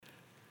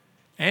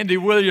Andy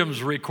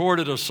Williams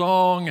recorded a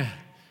song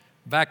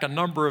back a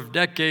number of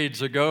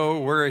decades ago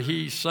where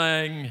he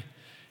sang,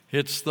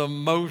 "It's the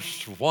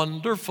most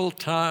wonderful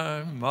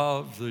time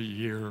of the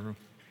year."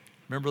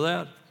 Remember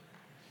that?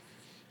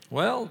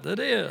 Well, it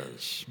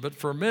is, but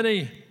for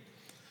many,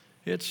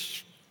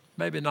 it's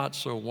maybe not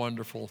so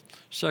wonderful.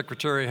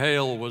 Secretary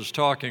Hale was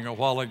talking a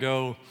while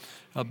ago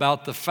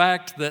about the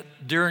fact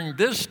that during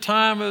this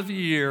time of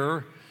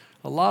year,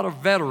 a lot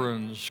of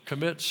veterans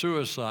commit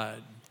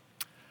suicide.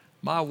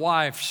 My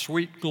wife,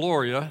 Sweet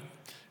Gloria,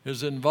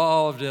 is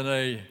involved in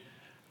a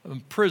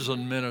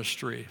prison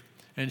ministry,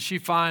 and she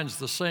finds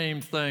the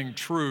same thing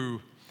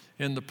true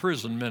in the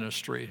prison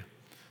ministry,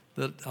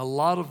 that a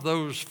lot of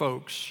those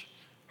folks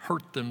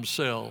hurt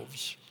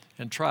themselves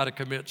and try to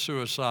commit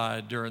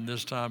suicide during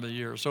this time of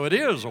year. So it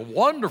is a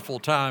wonderful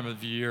time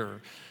of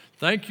year.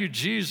 Thank you,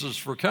 Jesus,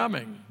 for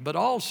coming. But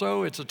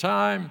also it's a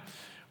time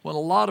when a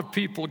lot of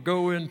people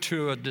go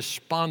into a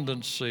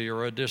despondency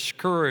or a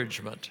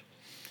discouragement.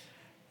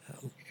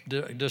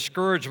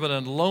 Discouragement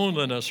and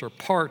loneliness are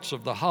parts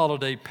of the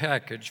holiday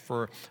package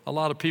for a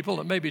lot of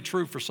people. It may be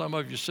true for some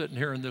of you sitting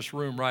here in this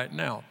room right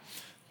now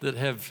that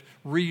have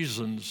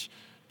reasons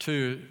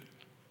to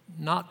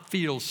not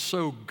feel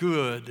so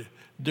good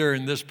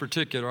during this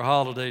particular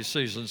holiday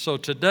season. So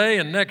today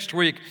and next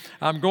week,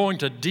 I'm going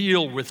to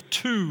deal with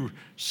two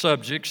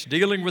subjects,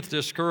 dealing with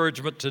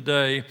discouragement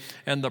today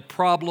and the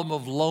problem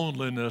of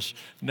loneliness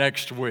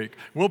next week.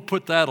 We'll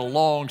put that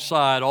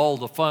alongside all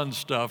the fun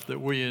stuff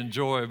that we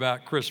enjoy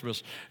about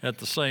Christmas at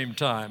the same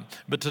time.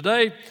 But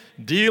today,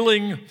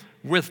 dealing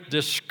with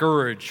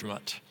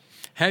discouragement.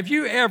 Have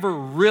you ever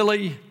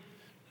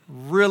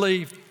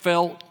really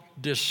felt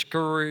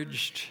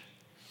discouraged?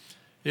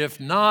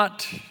 If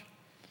not,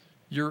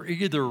 you're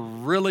either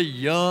really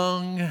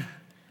young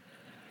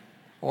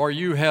or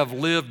you have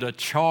lived a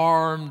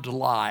charmed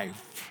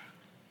life,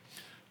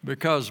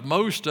 because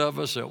most of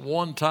us at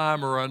one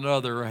time or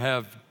another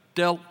have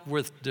dealt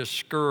with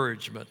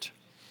discouragement.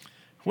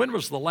 When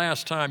was the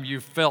last time you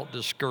felt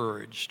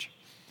discouraged?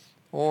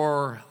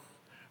 Or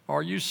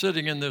are you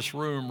sitting in this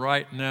room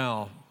right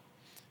now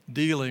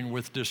dealing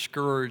with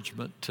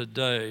discouragement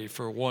today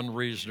for one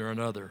reason or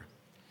another?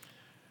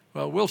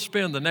 Well, we'll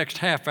spend the next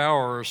half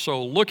hour or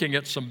so looking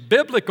at some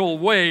biblical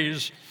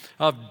ways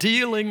of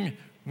dealing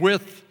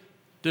with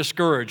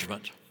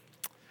discouragement.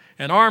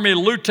 An Army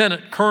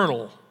lieutenant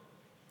colonel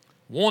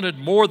wanted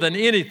more than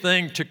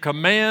anything to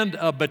command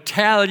a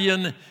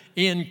battalion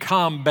in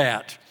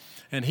combat.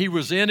 And he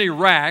was in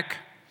Iraq,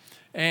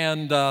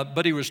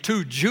 but he was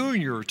too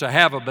junior to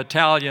have a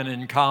battalion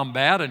in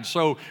combat. And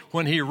so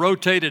when he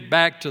rotated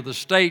back to the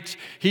States,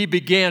 he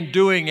began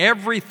doing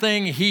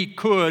everything he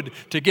could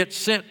to get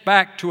sent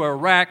back to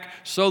Iraq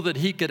so that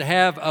he could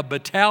have a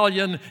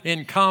battalion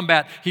in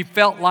combat. He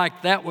felt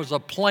like that was a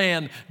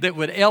plan that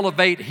would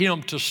elevate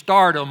him to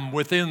stardom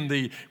within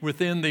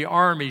the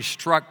Army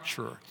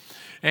structure.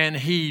 And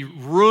he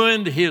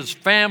ruined his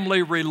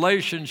family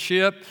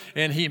relationship,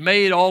 and he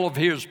made all of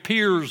his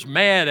peers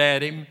mad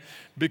at him,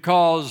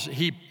 because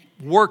he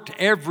worked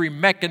every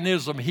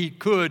mechanism he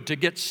could to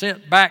get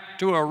sent back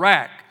to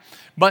Iraq.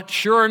 But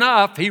sure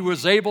enough, he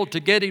was able to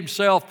get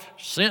himself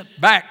sent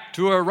back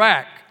to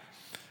Iraq.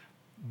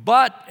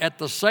 But at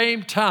the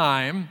same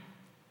time,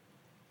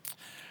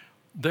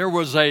 there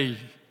was a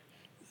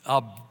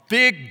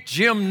big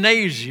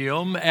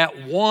gymnasium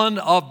at one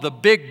of the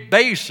big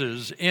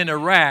bases in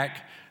Iraq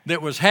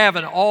that was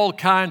having all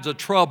kinds of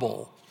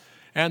trouble.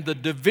 And the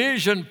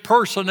division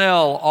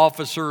personnel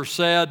officer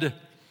said,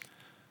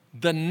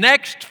 "The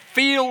next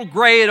field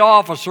grade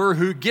officer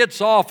who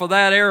gets off of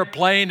that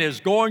airplane is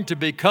going to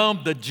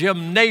become the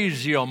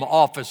gymnasium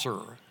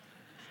officer."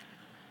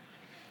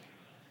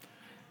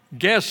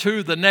 Guess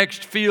who the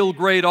next field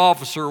grade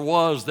officer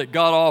was that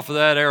got off of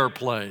that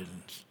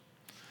airplane?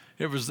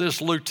 It was this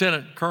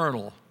lieutenant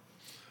colonel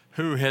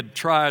who had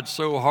tried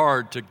so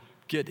hard to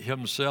get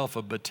himself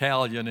a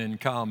battalion in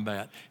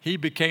combat. He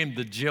became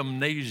the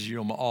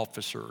gymnasium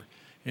officer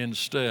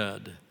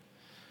instead.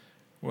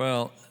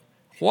 Well,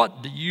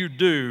 what do you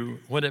do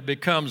when it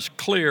becomes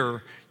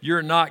clear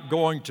you're not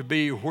going to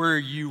be where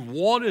you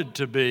wanted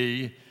to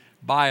be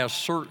by a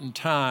certain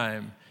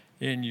time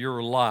in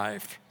your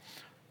life?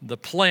 The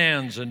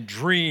plans and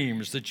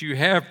dreams that you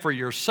have for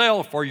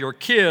yourself or your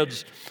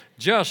kids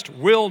just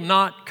will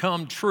not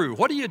come true.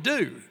 What do you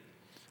do?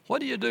 What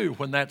do you do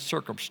when that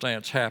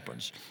circumstance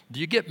happens? Do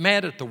you get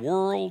mad at the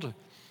world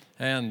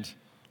and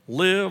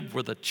live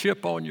with a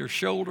chip on your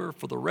shoulder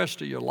for the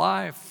rest of your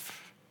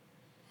life?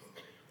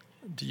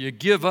 Do you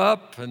give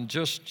up and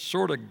just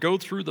sort of go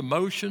through the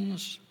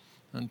motions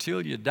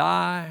until you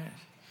die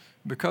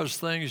because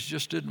things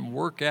just didn't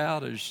work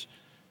out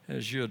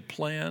as you had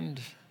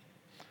planned?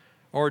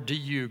 Or do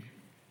you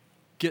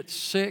get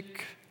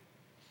sick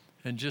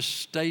and just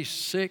stay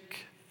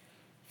sick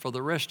for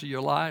the rest of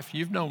your life?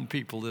 You've known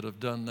people that have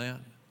done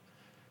that.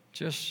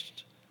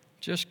 Just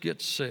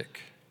get sick.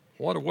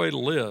 What a way to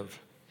live,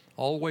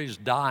 always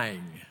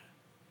dying.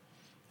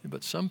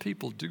 But some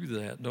people do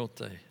that, don't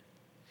they?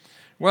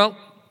 Well,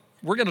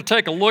 we're going to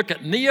take a look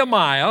at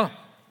Nehemiah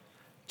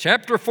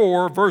chapter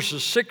 4,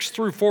 verses 6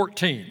 through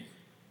 14.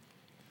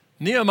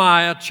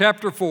 Nehemiah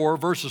chapter 4,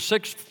 verses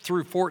 6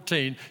 through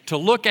 14, to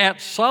look at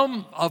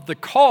some of the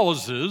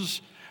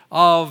causes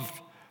of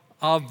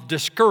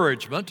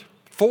discouragement,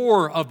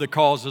 4 of the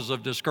causes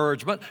of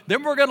discouragement.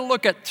 Then we're going to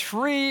look at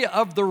 3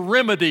 of the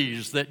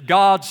remedies that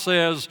God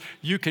says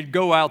you can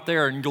go out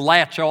there and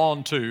latch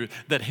on to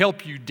that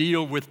help you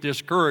deal with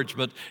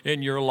discouragement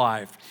in your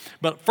life.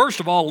 But first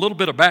of all, a little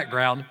bit of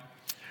background.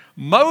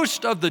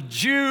 Most of the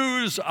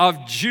Jews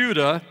of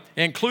Judah,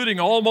 including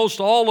almost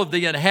all of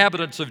the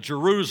inhabitants of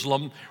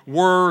Jerusalem,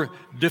 were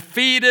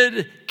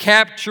defeated,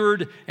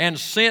 captured, and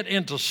sent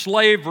into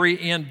slavery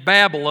in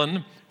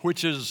Babylon,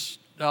 which is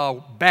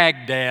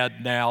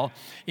Baghdad now,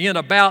 in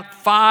about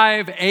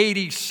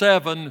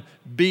 587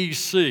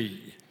 BC.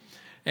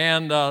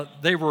 And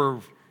they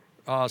were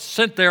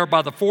sent there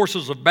by the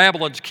forces of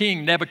Babylon's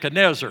king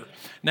Nebuchadnezzar.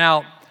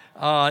 Now,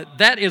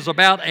 that is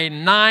about a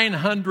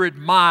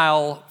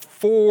 900-mile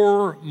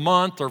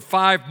 4-month or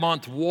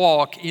 5-month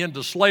walk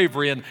into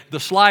slavery. And the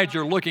slide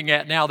you're looking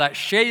at now, that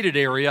shaded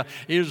area,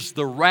 is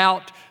the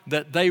route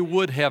that they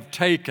would have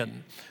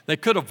taken. They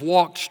could have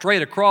walked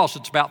straight across.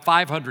 It's about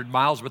 500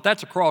 miles, but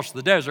that's across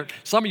the desert.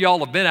 Some of y'all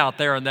have been out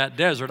there in that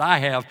desert. I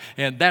have,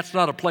 and that's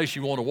not a place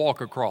you want to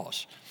walk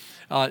across.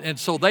 And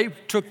so they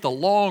took the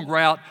long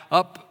route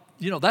up.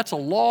 That's a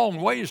long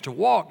ways to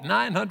walk,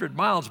 900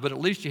 miles, but at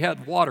least you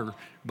had water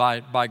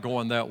by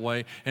going that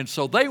way. And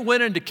so they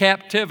went into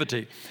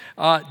captivity.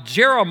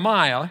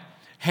 Jeremiah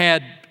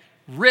had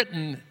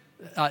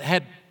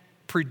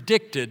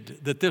predicted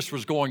that this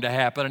was going to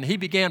happen, and he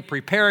began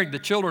preparing the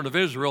children of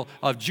Israel,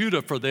 of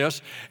Judah, for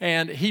this.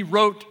 And he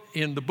wrote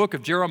in the book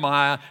of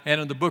Jeremiah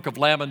and in the book of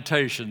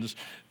Lamentations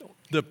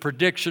the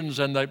predictions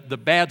and the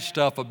bad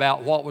stuff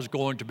about what was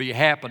going to be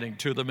happening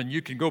to them. And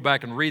you can go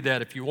back and read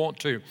that if you want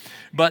to.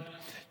 But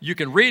you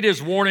can read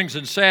his warnings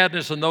and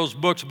sadness in those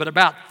books. But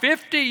about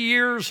 50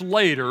 years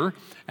later,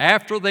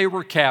 after they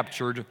were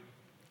captured,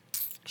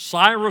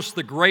 Cyrus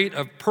the Great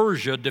of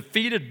Persia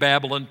defeated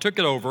Babylon, took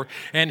it over,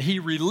 and he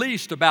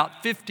released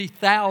about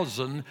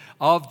 50,000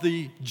 of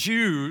the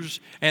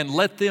Jews and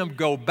let them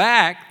go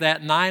back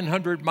that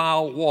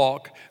 900-mile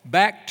walk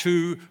back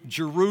to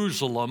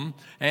Jerusalem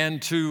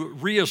and to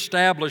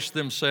reestablish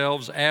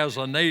themselves as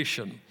a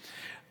nation.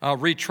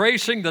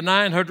 Retracing the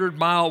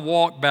 900-mile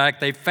walk back,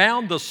 they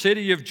found the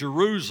city of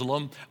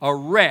Jerusalem a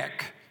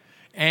wreck,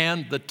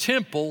 and the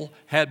temple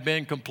had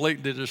been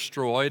completely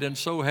destroyed, and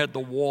so had the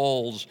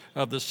walls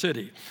of the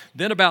city.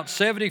 Then about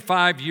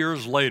 75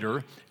 years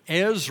later,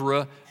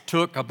 Ezra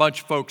took a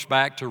bunch of folks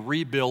back to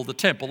rebuild the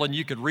temple, and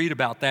you can read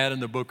about that in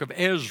the book of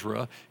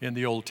Ezra in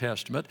the Old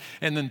Testament.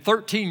 And then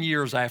 13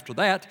 years after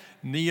that,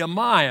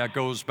 Nehemiah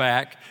goes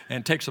back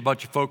and takes a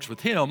bunch of folks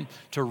with him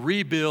to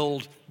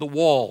rebuild the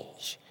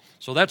walls.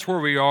 So that's where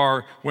we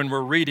are when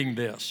we're reading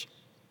this.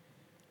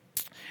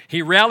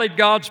 He rallied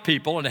God's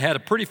people and had a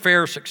pretty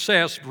fair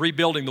success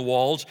rebuilding the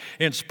walls.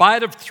 In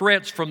spite of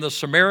threats from the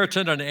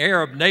Samaritan and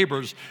Arab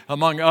neighbors,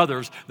 among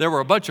others, there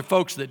were a bunch of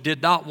folks that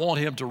did not want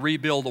him to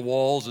rebuild the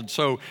walls. And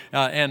so,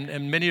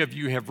 and many of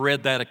you have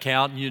read that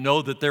account, and you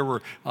know that there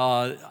were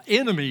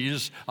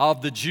enemies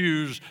of the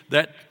Jews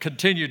that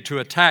continued to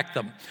attack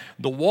them.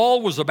 The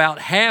wall was about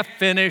half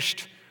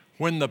finished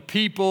when the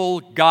people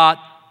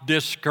got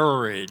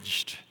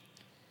discouraged.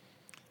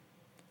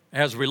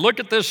 As we look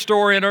at this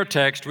story in our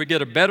text, we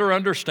get a better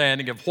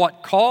understanding of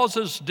what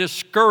causes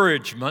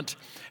discouragement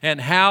and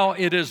how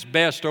it is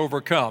best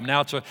overcome.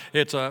 Now,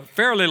 it's a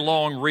fairly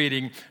long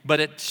reading, but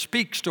it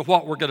speaks to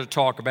what we're going to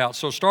talk about.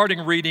 So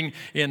starting reading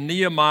in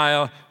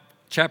Nehemiah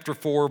chapter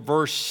 4,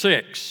 verse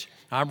 6.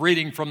 I'm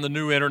reading from the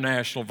New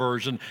International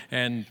Version,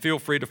 and feel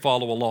free to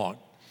follow along.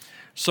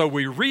 So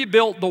we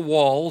rebuilt the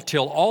wall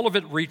till all of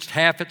it reached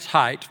half its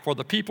height, for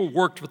the people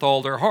worked with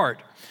all their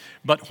heart.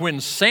 But when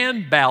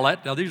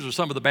Sanballat, now these are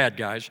some of the bad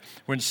guys,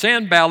 when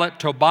Sanballat,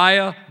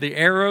 Tobiah, the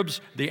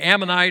Arabs, the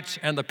Ammonites,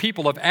 and the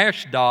people of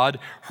Ashdod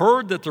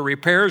heard that the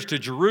repairs to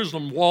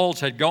Jerusalem walls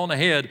had gone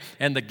ahead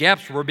and the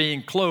gaps were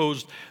being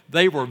closed,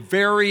 they were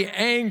very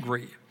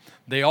angry.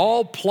 They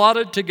all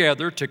plotted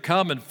together to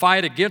come and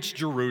fight against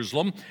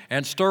Jerusalem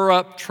and stir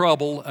up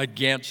trouble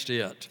against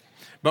it.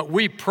 But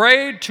we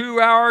prayed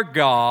to our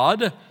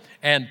God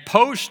and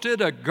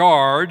posted a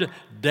guard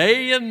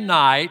day and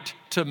night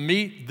to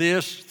meet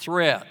this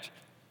threat.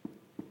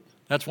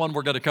 That's one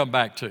we're going to come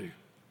back to.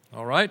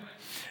 All right?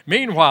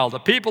 Meanwhile, the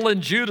people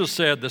in Judah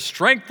said, the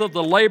strength of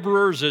the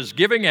laborers is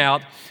giving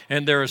out,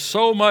 and there is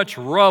so much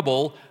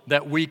rubble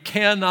that we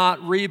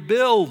cannot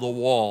rebuild the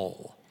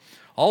wall.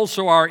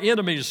 Also, our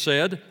enemies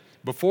said,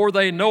 before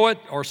they know it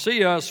or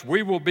see us,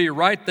 we will be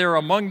right there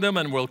among them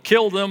and will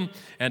kill them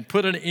and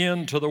put an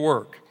end to the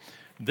work.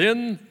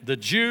 Then the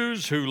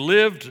Jews who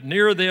lived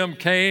near them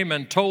came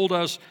and told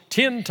us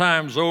 10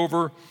 times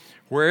over,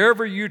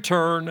 wherever you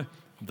turn,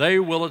 they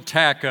will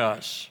attack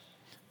us.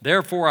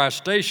 Therefore, I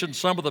stationed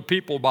some of the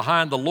people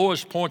behind the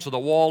lowest points of the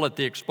wall at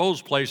the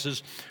exposed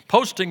places,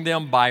 posting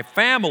them by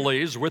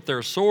families with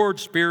their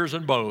swords, spears,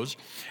 and bows.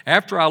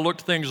 After I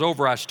looked things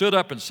over, I stood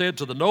up and said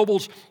to the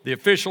nobles, the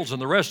officials,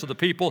 and the rest of the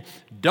people,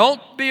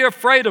 "Don't be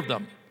afraid of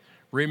them.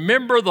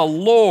 Remember the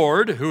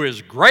Lord, who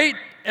is great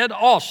and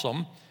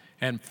awesome,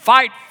 and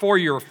fight for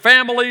your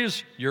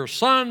families, your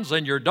sons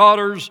and your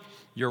daughters,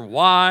 your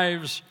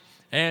wives,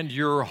 and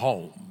your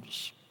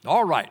homes."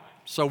 All right,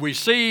 so we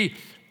see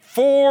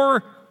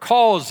 4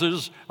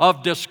 causes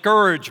of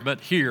discouragement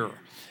here.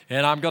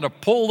 And I'm going to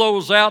pull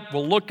those out.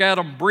 We'll look at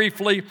them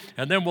briefly,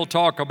 and then we'll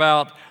talk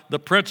about the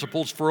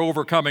principles for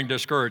overcoming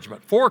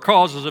discouragement. 4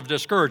 causes of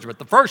discouragement.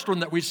 The first one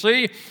that we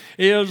see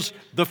is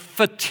the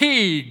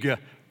fatigue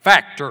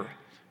factor.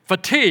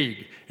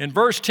 Fatigue. In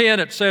verse 10,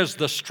 it says,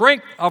 "The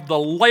strength of the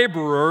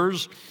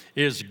laborers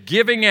is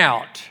giving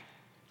out.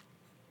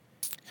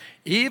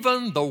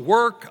 Even the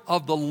work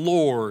of the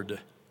Lord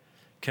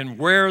can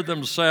wear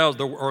themselves,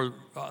 the work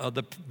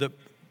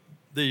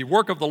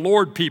of the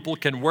Lord people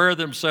can wear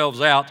themselves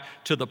out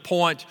to the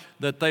point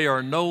that they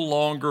are no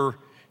longer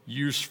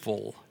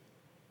useful."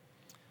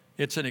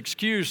 It's an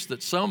excuse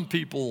that some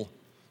people,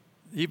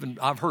 even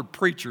I've heard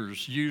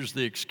preachers use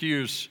the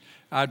excuse,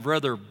 "I'd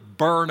rather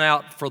burn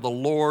out for the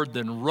Lord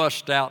than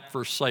rust out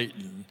for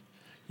Satan."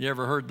 You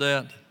ever heard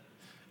that?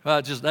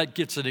 That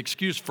gets an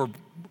excuse for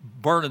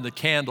burning the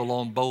candle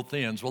on both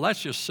ends. Well,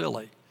 that's just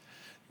silly.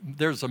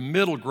 There's a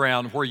middle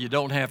ground where you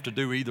don't have to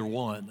do either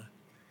one.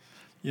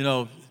 You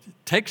know,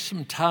 take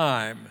some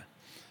time.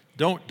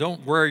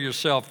 Don't wear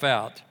yourself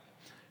out.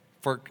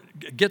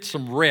 Get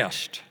some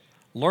rest.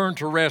 Learn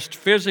to rest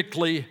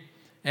physically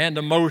and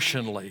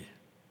emotionally.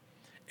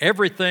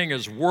 Everything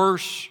is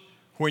worse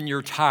when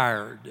you're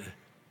tired.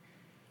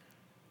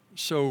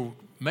 So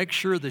make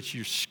sure that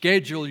you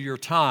schedule your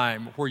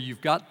time where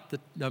you've got the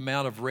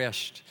amount of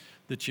rest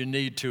that you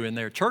need to in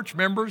there. Church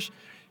members,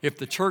 if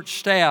the church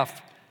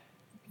staff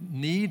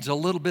needs a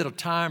little bit of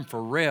time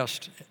for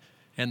rest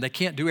and they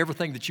can't do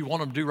everything that you want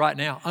them to do right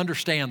now,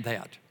 understand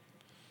that.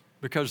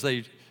 Because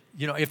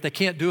if they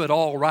can't do it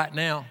all right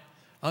now,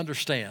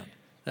 understand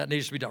that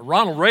needs to be done.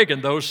 Ronald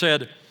Reagan, though,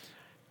 said,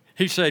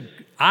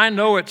 "I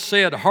know it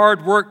said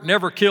hard work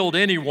never killed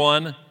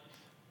anyone,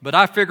 but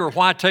I figure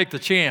why take the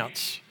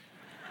chance?"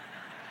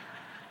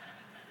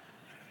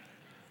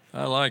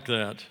 I like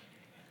that.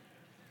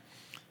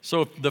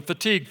 So the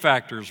fatigue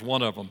factor is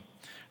one of them.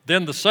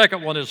 Then the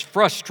second one is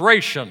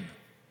frustration.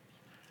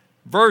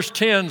 Verse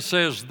 10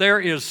 says, "There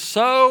is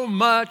so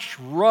much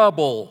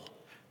rubble,"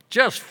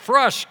 just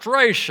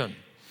frustration.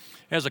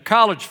 As a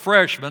college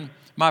freshman,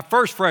 my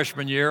first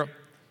freshman year,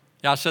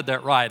 I said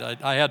that right.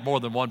 I had more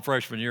than one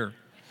freshman year.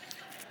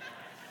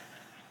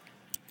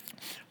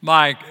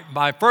 My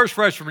first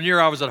freshman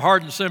year, I was at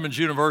Hardin Simmons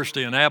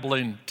University in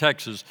Abilene,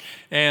 Texas,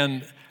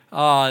 and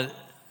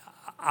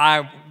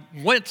I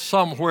went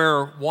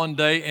somewhere one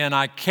day and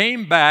I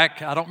came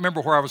back. I don't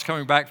remember where I was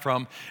coming back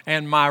from,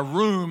 and my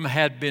room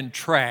had been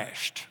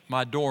trashed,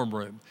 my dorm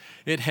room.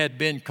 It had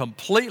been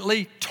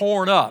completely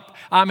torn up.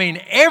 I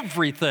mean,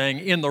 everything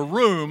in the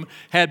room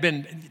had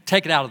been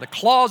taken out of the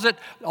closet.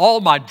 All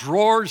my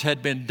drawers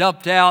had been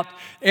dumped out.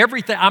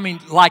 Everything,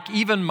 like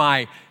even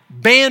my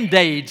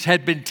Band-Aids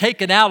had been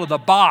taken out of the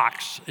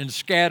box and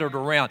scattered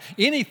around.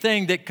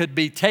 Anything that could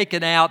be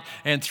taken out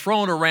and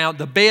thrown around,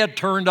 the bed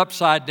turned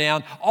upside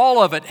down,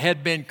 all of it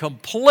had been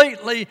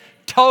completely,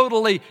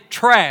 totally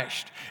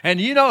trashed.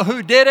 And you know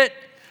who did it?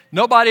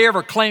 Nobody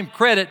ever claimed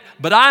credit,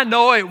 but I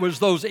know it was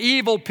those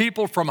evil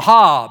people from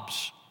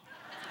Hobbs.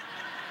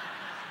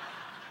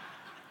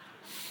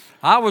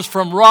 I was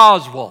from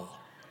Roswell.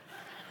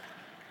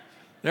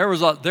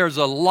 There's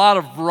a lot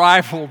of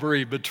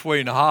rivalry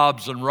between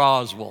Hobbs and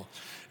Roswell.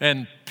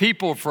 And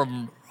people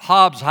from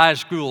Hobbs High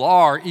School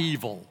are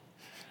evil.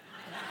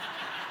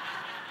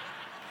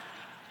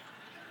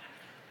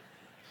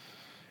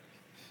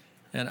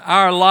 And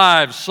our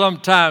lives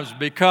sometimes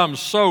become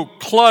so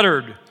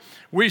cluttered,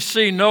 we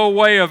see no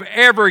way of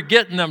ever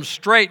getting them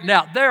straightened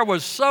out. There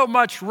was so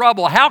much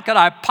rubble. How could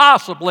I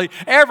possibly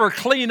ever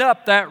clean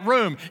up that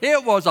room?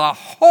 It was a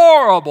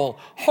horrible,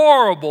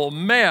 horrible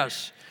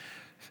mess.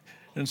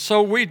 And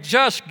so we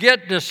just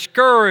get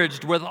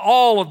discouraged with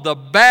all of the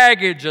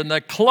baggage and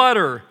the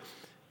clutter,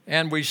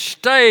 and we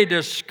stay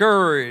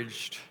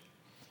discouraged.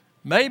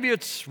 Maybe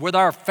it's with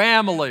our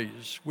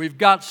families. We've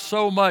got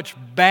so much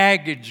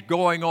baggage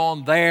going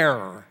on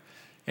there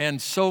and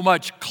so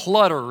much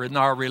clutter in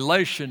our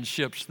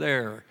relationships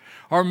there.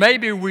 Or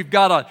maybe we've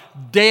got a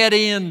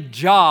dead-end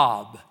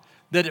job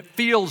that it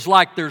feels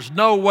like there's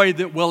no way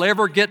that we'll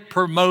ever get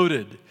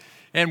promoted.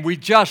 And we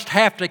just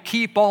have to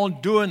keep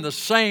on doing the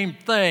same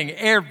thing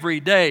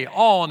every day,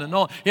 on and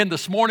on. In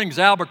this morning's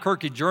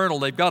Albuquerque Journal,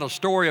 they've got a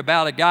story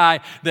about a guy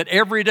that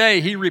every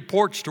day he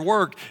reports to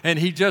work, and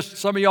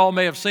some of y'all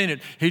may have seen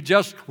it, he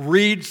just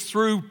reads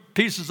through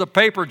pieces of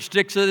paper and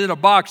sticks it in a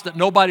box that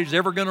nobody's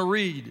ever going to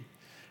read.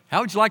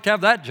 How would you like to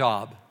have that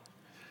job?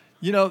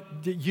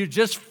 you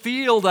just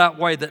feel that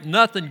way, that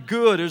nothing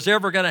good is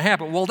ever going to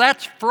happen. Well,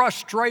 that's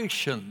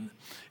frustration,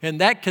 and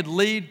that could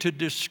lead to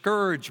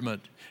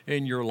discouragement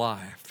in your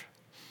life.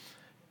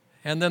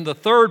 And then the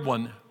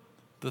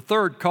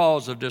third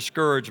cause of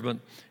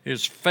discouragement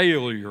is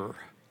failure.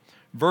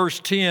 Verse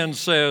 10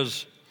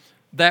 says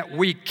that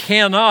we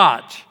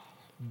cannot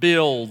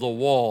build the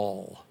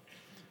wall.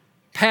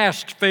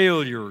 Past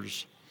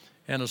failures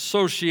and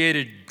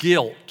associated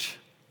guilt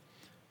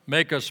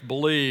make us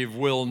believe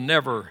we'll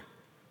never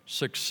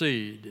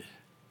succeed.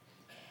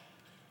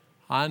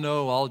 I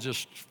know I'll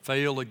just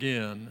fail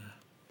again.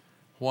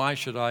 Why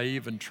should I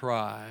even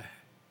try?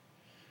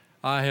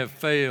 I have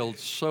failed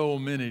so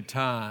many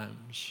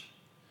times.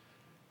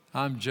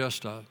 I'm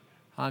just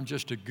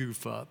a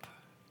goof up.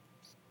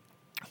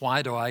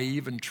 Why do I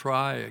even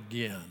try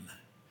again?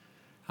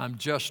 I'm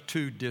just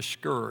too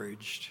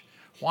discouraged.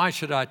 Why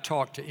should I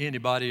talk to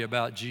anybody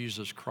about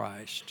Jesus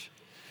Christ?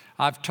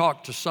 I've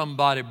talked to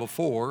somebody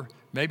before.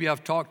 Maybe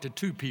I've talked to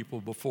two people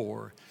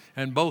before,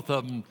 and both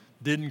of them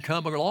didn't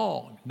come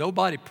along.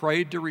 Nobody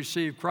prayed to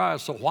receive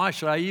Christ, so why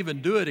should I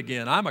even do it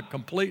again? I'm a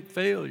complete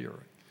failure.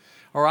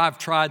 Or I've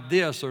tried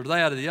this or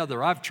that or the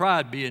other. I've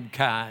tried being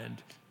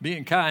kind.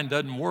 Being kind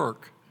doesn't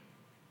work.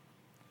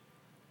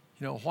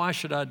 Why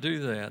should I do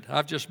that?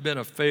 I've just been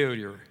a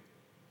failure.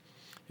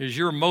 Is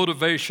your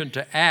motivation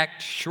to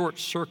act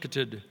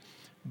short-circuited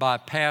by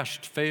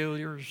past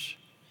failures?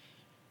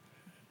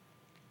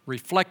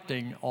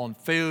 Reflecting on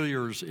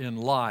failures in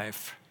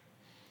life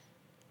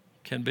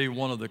can be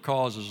one of the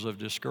causes of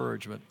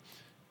discouragement.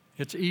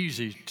 It's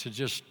easy to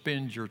just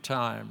spend your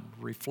time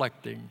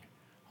reflecting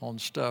on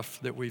stuff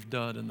that we've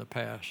done in the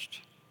past.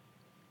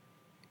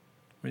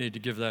 We need to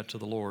give that to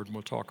the Lord, and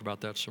we'll talk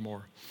about that some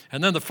more.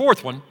 And then the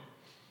fourth one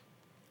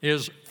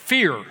is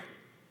fear.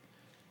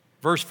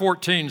 Verse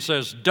 14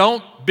 says,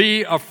 don't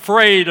be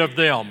afraid of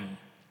them.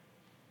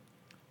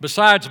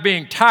 Besides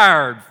being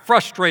tired,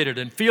 frustrated,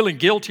 and feeling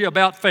guilty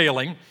about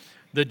failing,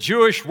 the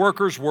Jewish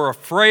workers were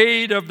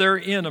afraid of their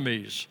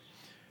enemies.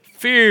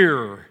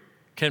 Fear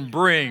can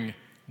bring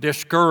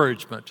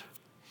discouragement,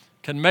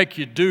 can make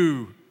you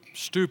do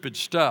stupid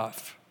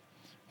stuff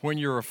when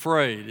you're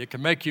afraid. It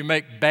can make you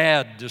make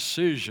bad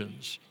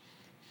decisions.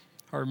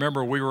 I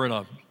remember we were in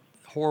a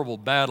horrible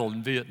battle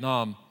in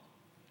Vietnam,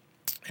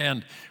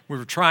 and we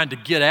were trying to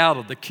get out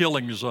of the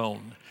killing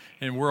zone.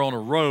 And we're on a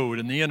road,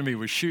 and the enemy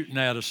was shooting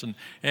at us,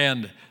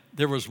 and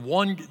there was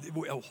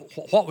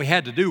what we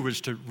had to do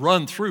was to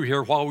run through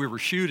here while we were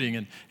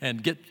shooting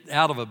and get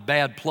out of a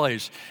bad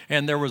place.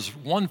 And there was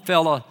one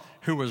fella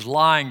who was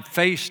lying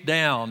face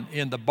down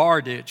in the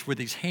bar ditch with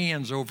his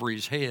hands over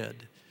his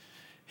head.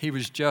 There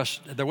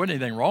wasn't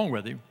anything wrong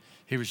with him.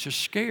 He was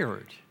just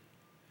scared,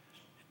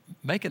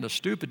 making a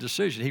stupid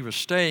decision. He was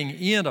staying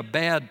in a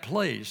bad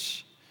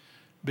place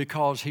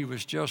because he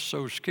was just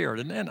so scared.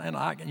 And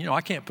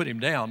I can't put him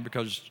down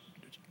because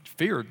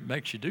fear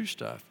makes you do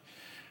stuff.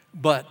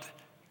 But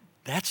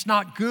that's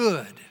not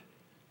good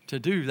to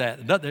do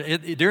that.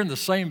 During the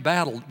same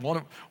battle,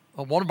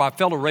 one of my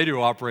fellow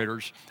radio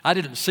operators, I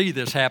didn't see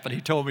this happen.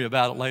 He told me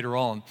about it later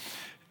on.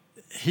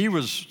 He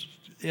was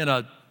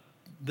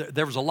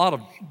there was a lot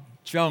of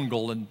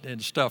jungle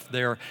and stuff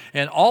there.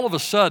 And all of a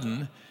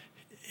sudden,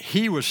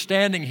 he was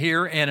standing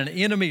here, and an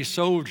enemy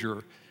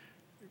soldier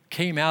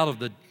came out of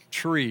the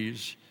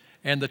trees,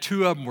 and the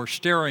two of them were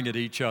staring at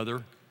each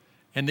other,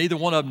 and neither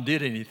one of them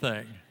did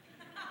anything.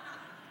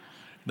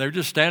 They were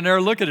just standing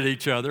there looking at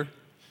each other.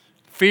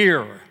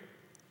 Fear.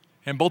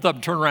 And both of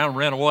them turned around and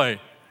ran away.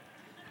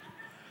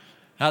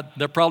 Now,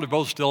 they're probably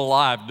both still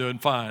alive, doing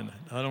fine.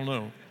 I don't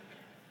know.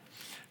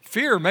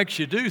 Fear makes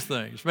you do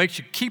things,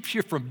 keeps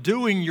you from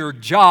doing your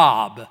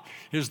job,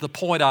 is the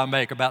point I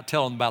make about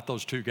telling about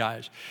those two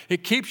guys.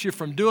 It keeps you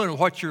from doing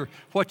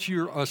what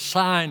you're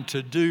assigned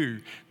to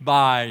do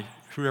by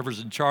whoever's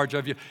in charge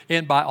of you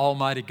and by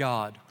Almighty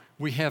God.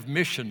 We have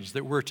missions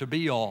that we're to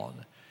be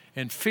on,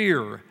 and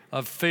fear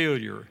of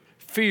failure,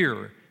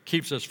 fear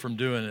keeps us from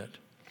doing it.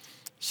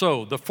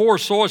 So the four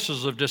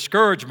sources of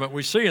discouragement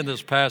we see in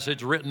this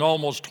passage, written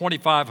almost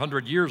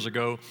 2,500 years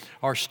ago,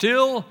 are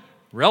still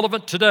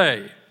relevant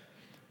today.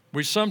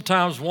 We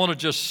sometimes want to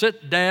just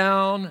sit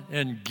down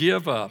and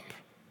give up.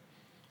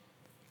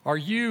 Are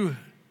you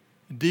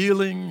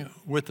dealing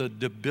with a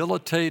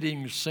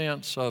debilitating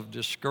sense of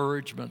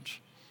discouragement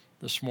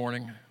this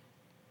morning?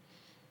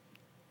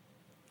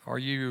 Are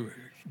you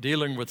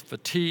dealing with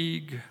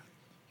fatigue,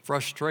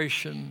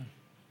 frustration,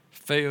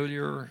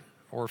 failure,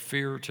 or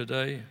fear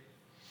today?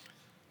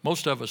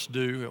 Most of us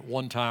do at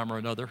one time or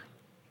another.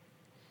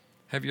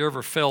 Have you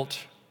ever felt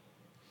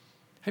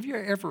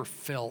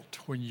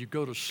when you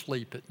go to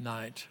sleep at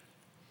night,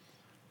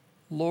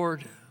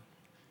 Lord,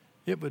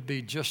 it would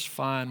be just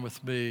fine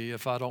with me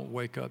if I don't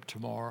wake up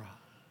tomorrow.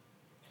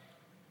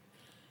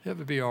 It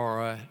would be all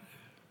right.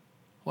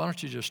 Why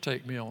don't you just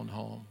take me on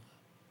home?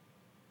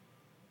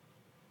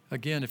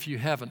 Again, if you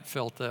haven't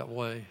felt that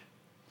way,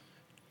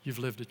 you've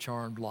lived a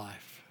charmed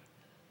life,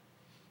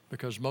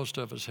 because most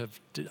of us have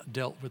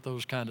dealt with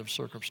those kind of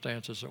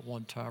circumstances at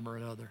one time or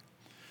another.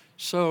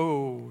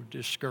 so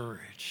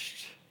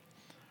discouraged.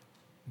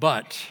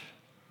 But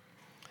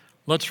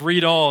let's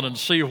read on and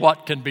see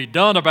what can be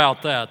done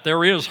about that.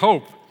 There is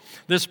hope.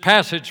 This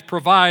passage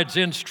provides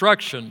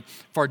instruction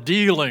for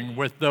dealing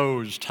with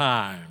those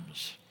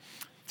times.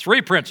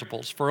 3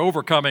 principles for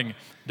overcoming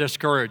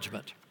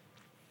discouragement.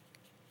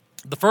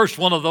 The first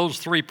one of those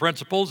 3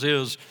 principles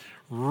is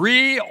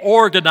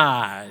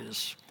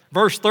reorganize.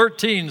 Verse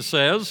 13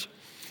 says,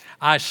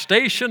 I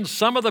stationed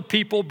some of the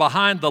people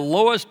behind the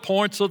lowest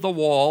points of the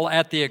wall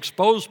at the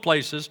exposed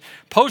places,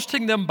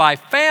 posting them by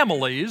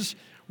families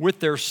with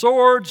their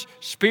swords,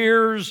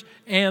 spears,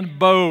 and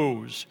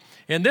bows.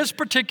 In this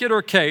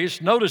particular case,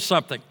 notice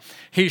something.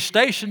 He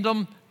stationed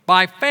them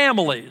by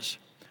families,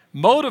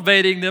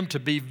 motivating them to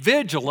be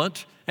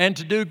vigilant and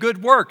to do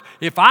good work.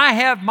 If I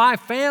have my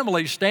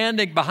family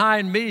standing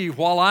behind me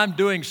while I'm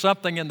doing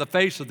something in the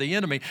face of the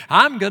enemy,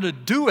 I'm going to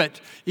do it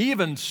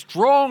even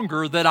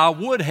stronger than I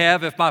would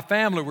have if my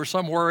family were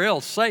somewhere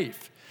else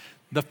safe.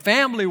 The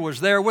family was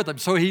there with them.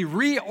 So he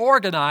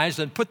reorganized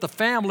and put the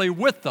family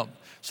with them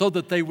so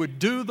that they would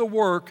do the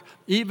work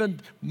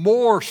even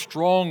more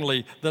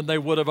strongly than they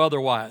would have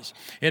otherwise.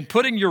 In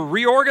putting your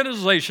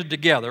reorganization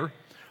together,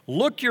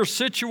 look your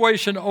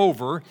situation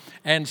over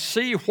and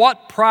see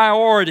what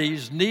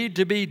priorities need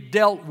to be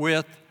dealt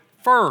with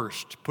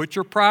first. Put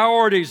your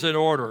priorities in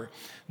order.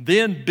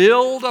 Then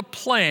build a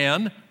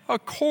plan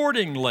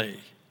accordingly.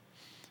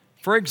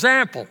 For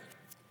example,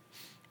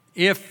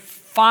 if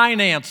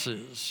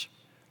finances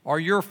are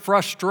your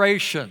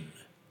frustration,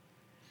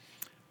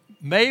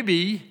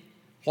 maybe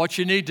what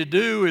you need to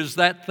do is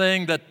that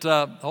thing that,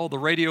 the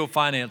radio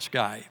finance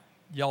guy,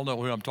 y'all know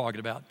who I'm talking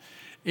about.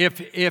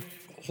 If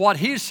what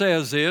he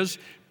says is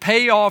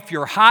pay off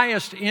your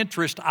highest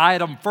interest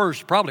item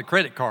first, probably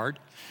credit card,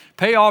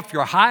 pay off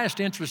your highest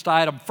interest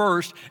item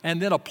first,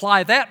 and then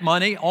apply that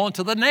money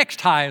onto the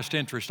next highest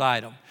interest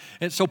item.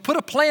 And so put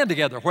a plan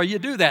together where you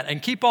do that and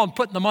keep on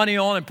putting the money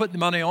on and putting the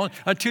money on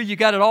until you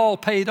got it all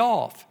paid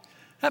off.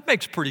 That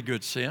makes pretty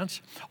good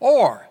sense.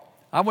 Or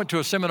I went to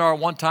a seminar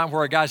one time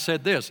where a guy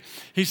said this.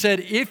 He said,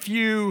 if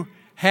you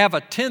have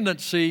a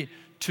tendency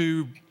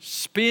to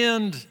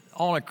spend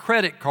on a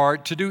credit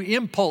card, to do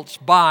impulse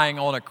buying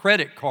on a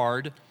credit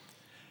card,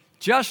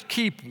 just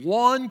keep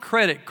one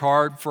credit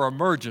card for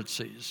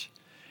emergencies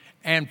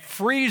and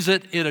freeze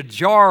it in a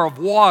jar of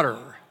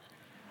water.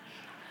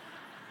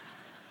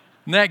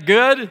 Isn't that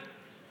good?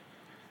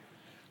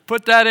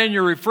 Put that in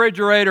your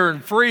refrigerator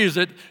and freeze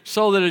it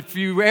so that if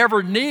you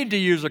ever need to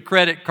use a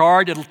credit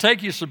card, it'll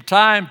take you some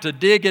time to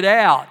dig it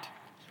out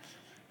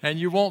and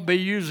you won't be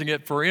using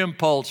it for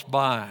impulse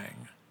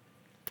buying.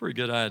 Pretty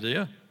good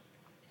idea.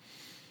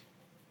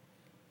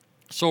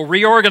 So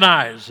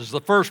reorganize is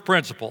the first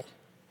principle.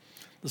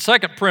 The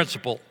second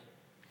principle,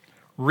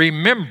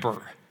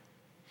 remember.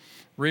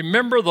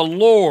 Remember the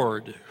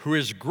Lord who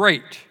is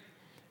great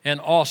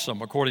and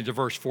awesome, according to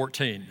verse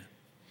 14.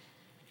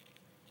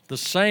 The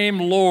same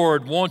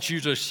Lord wants you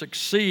to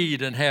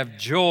succeed and have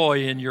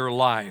joy in your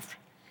life.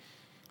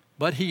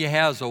 But He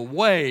has a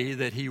way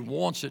that He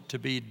wants it to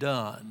be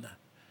done.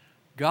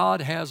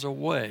 God has a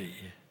way.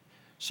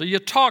 So you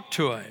talk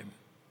to Him.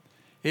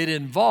 It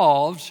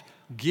involves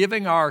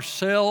giving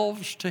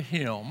ourselves to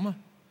Him,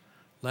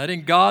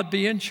 letting God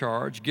be in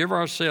charge, give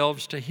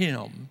ourselves to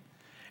Him,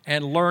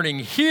 and learning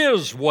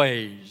His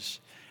ways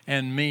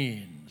and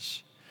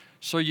means.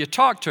 So you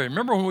talk to Him.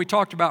 Remember when we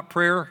talked about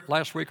prayer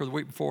last week or the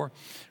week before?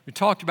 We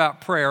talked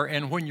about prayer,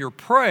 and when you're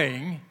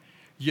praying,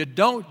 you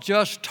don't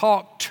just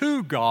talk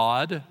to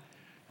God,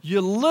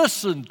 you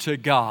listen to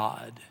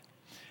God.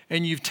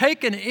 And you've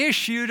taken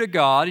issue to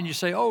God, and you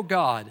say, oh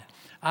God,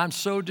 I'm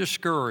so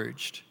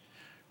discouraged.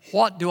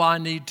 What do I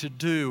need to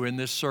do in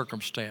this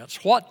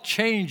circumstance? What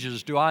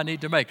changes do I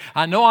need to make?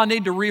 I know I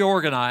need to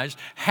reorganize.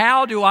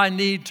 How do I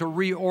need to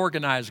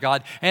reorganize,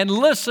 God? And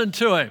listen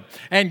to Him.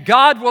 And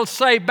God will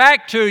say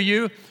back to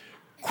you,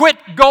 quit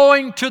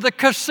going to the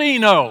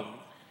casino.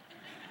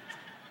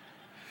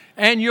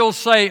 And you'll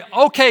say,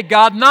 okay,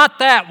 God, not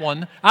that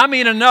one. I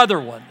mean another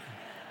one.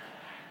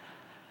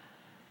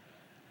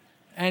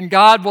 And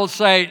God will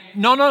say,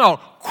 no,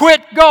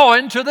 quit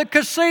going to the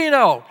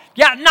casino.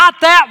 Yeah,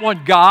 not that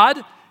one,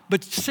 God.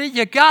 But see,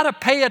 you got to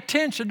pay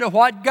attention to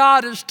what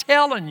God is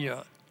telling you,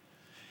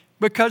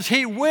 because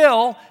He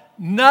will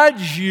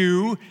nudge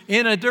you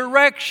in a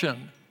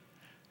direction.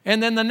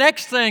 And then the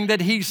next thing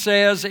that He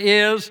says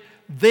is,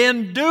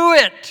 then do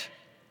it.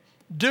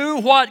 Do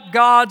what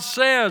God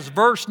says.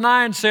 Verse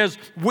 9 says,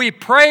 we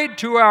prayed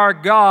to our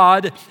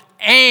God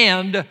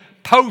and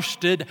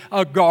posted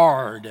a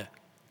guard.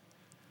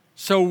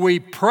 So we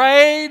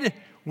prayed,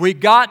 we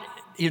got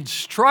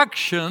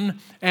instruction,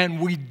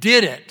 and we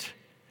did it.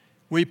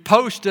 We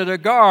posted a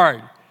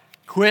guard.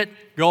 Quit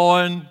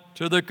going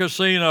to the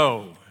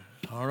casino.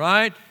 All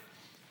right?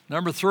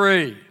 Number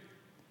 3,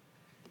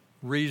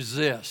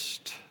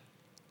 resist.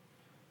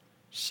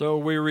 So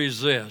we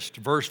resist.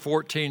 Verse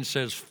 14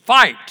 says,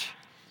 fight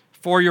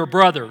for your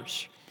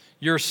brothers,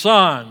 your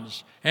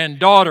sons and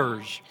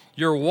daughters,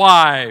 your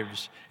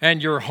wives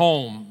and your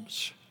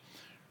homes.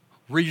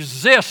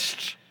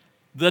 Resist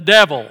the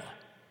devil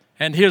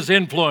and his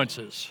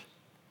influences.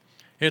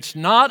 It's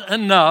not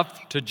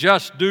enough to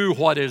just do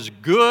what is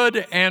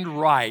good and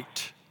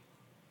right.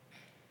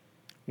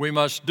 We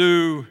must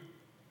not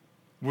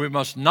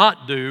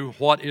do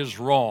what is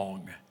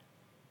wrong.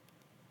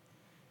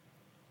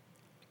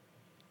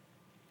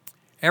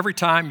 Every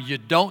time you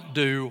don't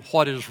do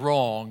what is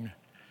wrong,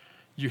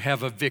 you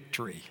have a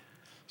victory.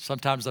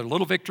 Sometimes they're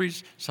little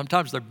victories,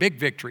 sometimes they're big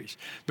victories.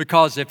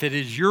 Because if it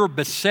is your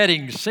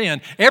besetting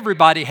sin,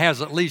 everybody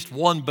has at least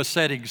one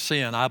besetting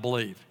sin, I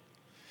believe.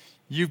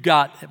 You've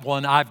got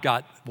one, I've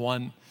got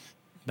one,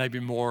 maybe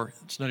more.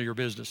 It's none of your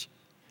business.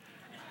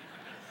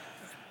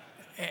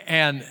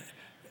 And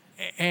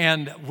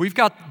we've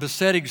got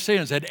besetting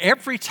sins. And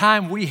every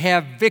time we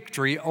have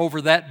victory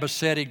over that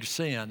besetting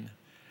sin,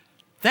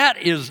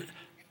 that's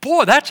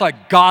a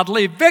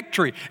godly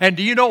victory. And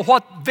do you know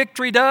what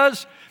victory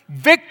does?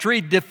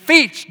 Victory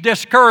defeats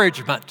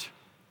discouragement.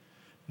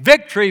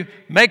 Victory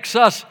makes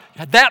us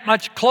that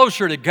much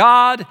closer to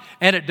God,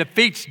 and it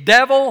defeats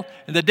devil.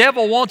 And the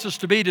devil wants us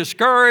to be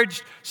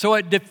discouraged, so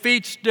it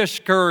defeats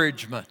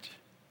discouragement.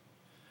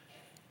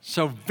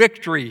 So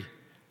victory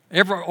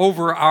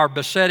over our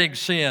besetting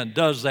sin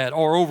does that,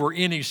 or over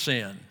any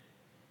sin.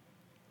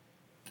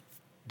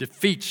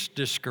 Defeats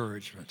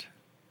discouragement.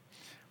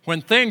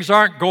 When things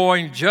aren't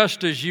going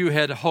just as you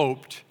had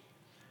hoped,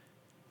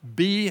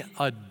 be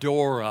a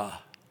Dora.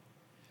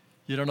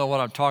 You don't know what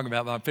I'm talking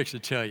about, but I'm fixing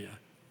to tell you.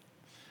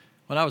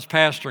 When I was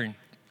pastoring,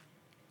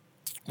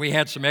 we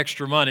had some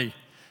extra money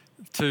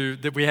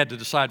that we had to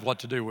decide what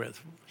to do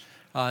with.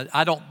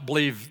 I don't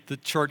believe the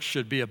church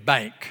should be a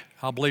bank.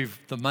 I believe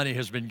the money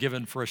has been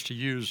given for us to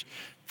use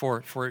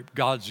for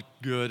God's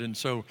good. And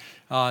so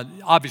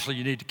obviously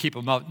you need to keep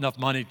enough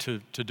money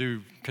to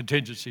do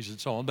contingencies and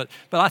so on. But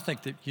I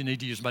think that you need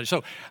to use money.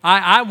 So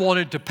I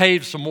wanted to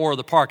pave some more of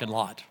the parking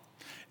lot.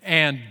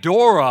 And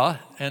Dora,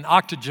 an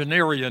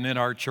octogenarian in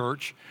our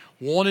church,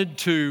 wanted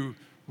to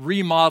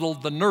remodel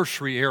the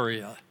nursery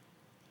area.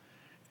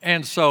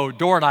 And so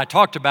Dora and I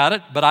talked about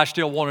it, but I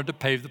still wanted to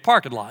pave the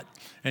parking lot.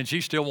 And she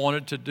still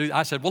wanted to do,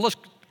 I said, well, let's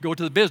go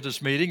to the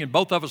business meeting and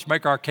both of us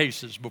make our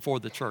cases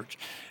before the church.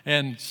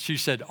 And she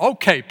said,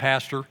 okay,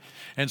 Pastor.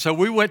 And so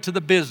we went to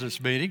the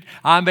business meeting.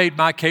 I made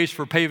my case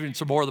for paving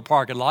some more of the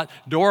parking lot.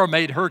 Dora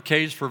made her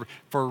case for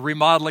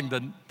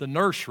remodeling the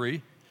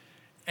nursery.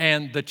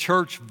 And the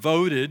church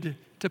voted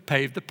to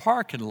pave the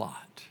parking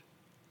lot.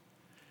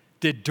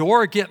 Did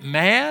Dora get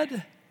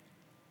mad?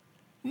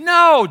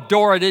 No,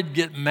 Dora didn't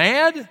get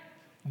mad.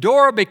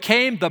 Dora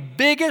became the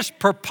biggest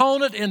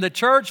proponent in the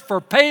church for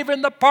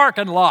paving the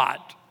parking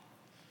lot.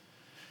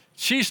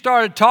 She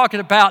started talking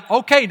about,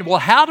 okay, well,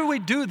 how do we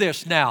do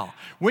this now?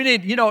 We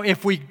need,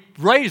 if we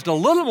raised a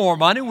little more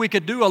money, we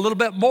could do a little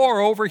bit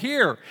more over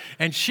here.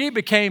 And she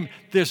became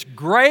this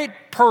great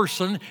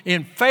person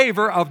in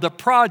favor of the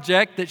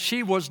project that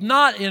she was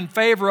not in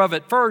favor of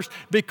at first,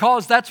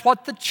 because that's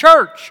what the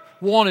church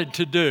wanted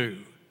to do.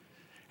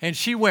 And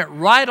she went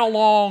right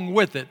along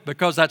with it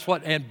because that's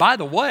what, and by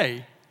the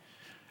way,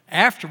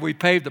 after we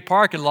paved the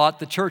parking lot,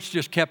 the church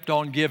just kept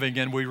on giving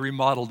and we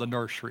remodeled the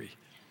nursery.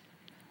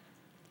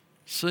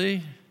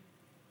 See?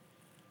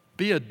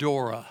 Be a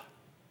Dora.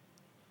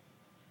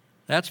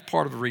 That's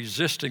part of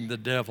resisting the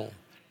devil.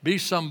 Be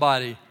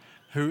somebody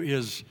who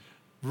is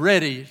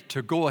ready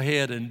to go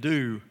ahead and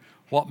do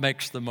what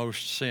makes the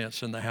most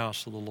sense in the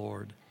house of the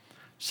Lord.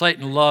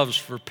 Satan loves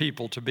for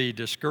people to be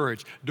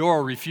discouraged.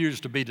 Dora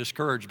refused to be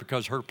discouraged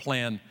because her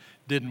plan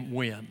didn't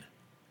win.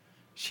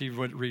 She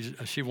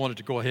wanted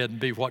to go ahead and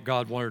be what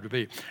God wanted her to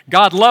be.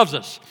 God loves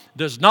us,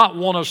 does not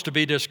want us to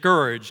be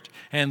discouraged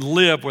and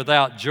live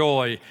without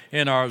joy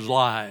in our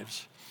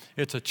lives.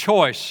 It's a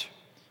choice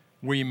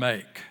we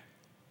make.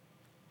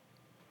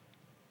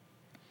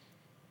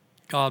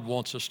 God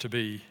wants us to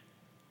be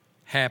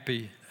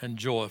happy and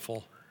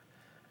joyful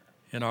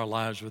in our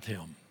lives with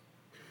Him.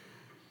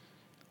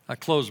 I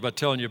close by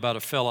telling you about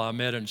a fellow I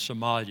met in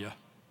Somalia.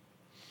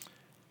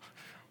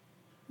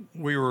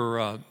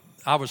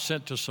 I was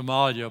sent to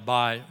Somalia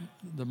by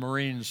the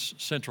Marines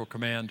Central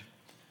Command.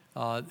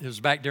 It was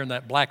back during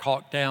that Black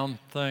Hawk Down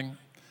thing.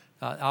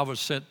 I was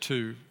sent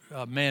to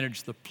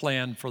manage the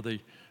plan for the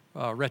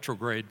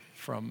retrograde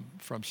from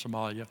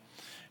Somalia.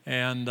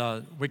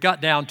 And we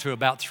got down to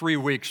about 3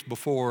 weeks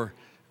before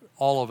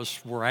all of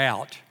us were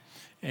out.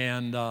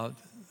 And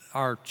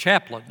our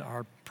chaplain,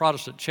 our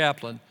Protestant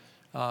chaplain,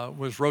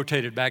 was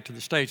rotated back to the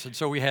States. And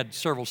so we had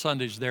several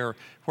Sundays there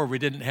where we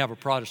didn't have a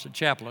Protestant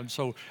chaplain.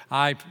 So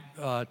I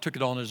took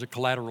it on as a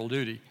collateral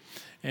duty.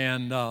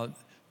 And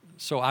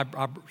so I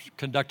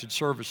conducted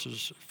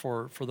services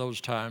for those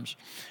times.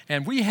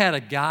 And we had a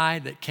guy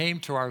that came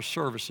to our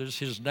services.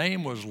 His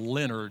name was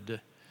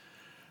Leonard.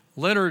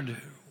 Leonard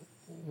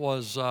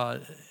was,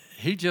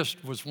 he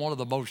just was one of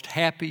the most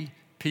happy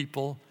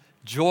people,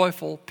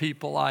 joyful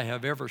people I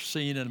have ever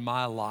seen in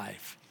my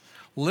life.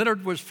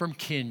 Leonard was from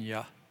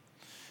Kenya.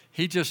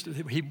 He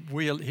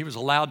was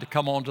allowed to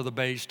come onto the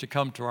base, to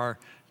come to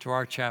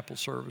our chapel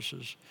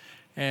services.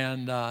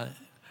 And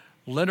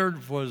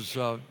Leonard was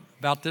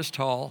about this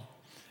tall,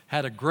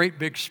 had a great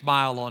big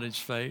smile on his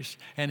face,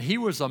 and he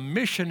was a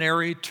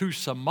missionary to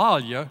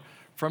Somalia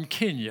from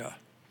Kenya.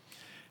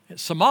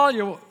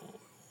 Somalia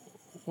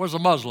was a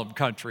Muslim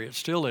country, it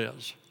still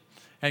is,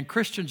 and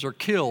Christians are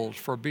killed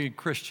for being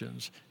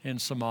Christians in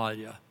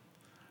Somalia.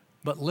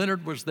 But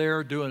Leonard was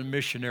there doing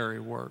missionary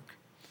work,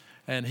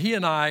 and he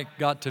and I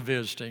got to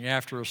visiting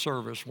after a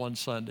service one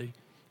Sunday,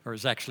 or it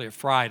was actually a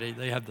Friday.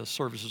 They had the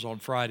services on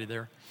Friday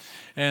there,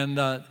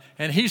 and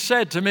he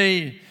said to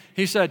me,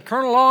 he said,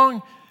 "Colonel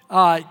Long,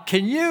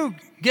 can you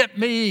get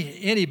me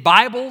any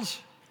Bibles?"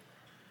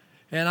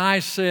 And I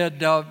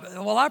said,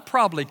 "Well, I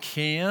probably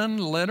can,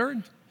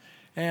 Leonard."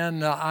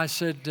 And I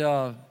said,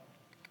 what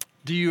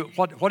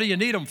do you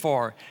need them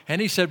for?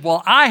 And he said,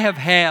 "Well, I have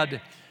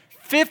had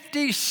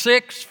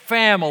 56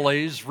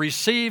 families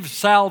receive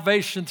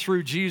salvation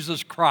through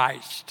Jesus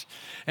Christ,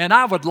 and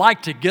I would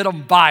like to get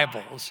them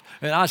Bibles."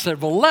 And I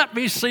said, "Well, let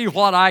me see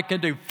what I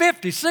can do."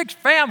 56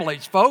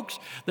 families, folks,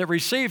 that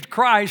received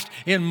Christ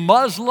in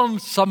Muslim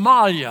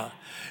Somalia.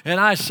 And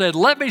I said,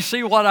 "Let me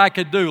see what I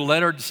can do,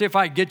 Leonard, see if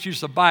I can get you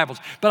some Bibles."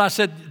 But I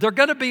said, "They're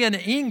going to be in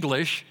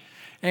English."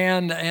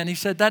 And he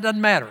said, "That doesn't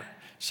matter."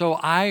 So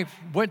I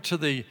went to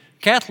the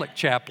Catholic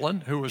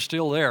chaplain, who was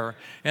still there,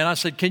 and I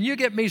said, "Can you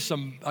get me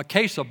a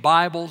case of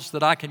Bibles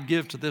that I can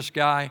give to this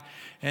guy?"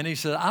 And he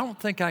said, "I don't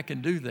think I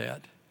can do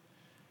that."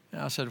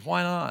 And I said,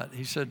 "Why not?"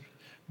 He said,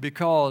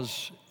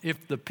 "Because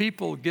if the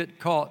people get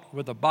caught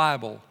with a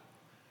Bible,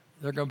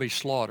 they're going to be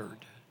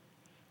slaughtered.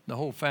 The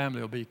whole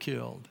family will be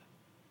killed."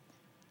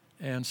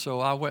 And so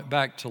I went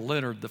back to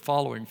Leonard the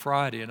following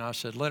Friday, and I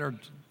said, "Leonard,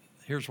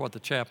 here's what the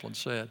chaplain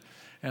said."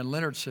 And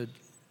Leonard said,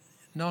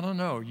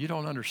 No, you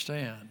don't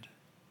understand."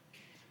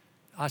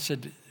 I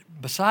said,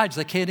 "Besides,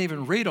 they can't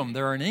even read them.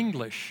 They're in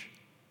English."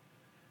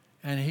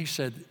 And he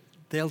said,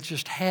 "They'll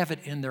just have it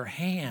in their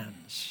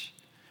hands."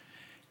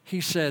 He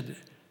said,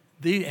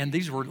 and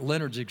these were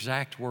Leonard's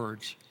exact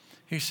words.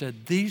 He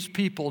said, "These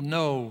people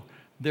know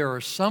there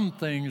are some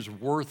things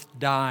worth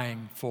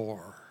dying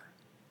for.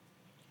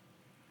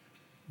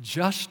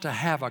 Just to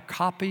have a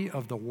copy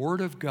of the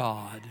Word of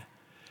God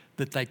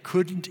that they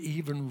couldn't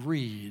even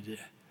read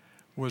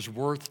was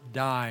worth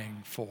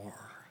dying for."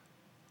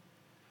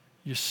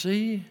 You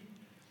see,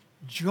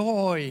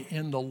 joy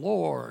in the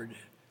Lord,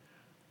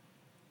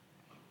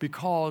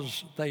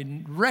 because they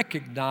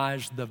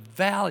recognize the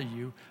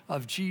value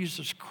of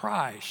Jesus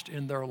Christ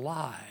in their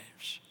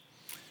lives.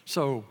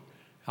 So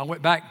I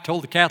went back and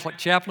told the Catholic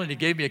chaplain. He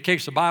gave me a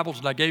case of Bibles,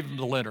 and I gave them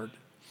to Leonard.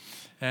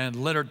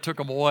 And Leonard took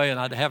them away, and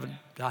I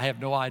have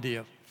no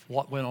idea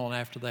what went on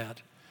after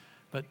that.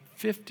 But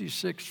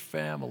 56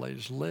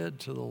 families led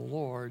to the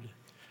Lord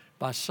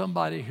by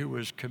somebody who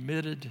was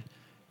committed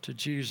to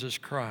Jesus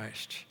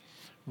Christ.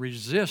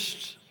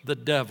 Resist the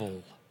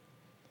devil.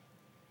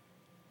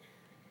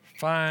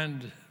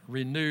 Find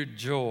renewed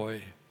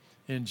joy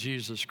in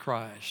Jesus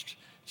Christ.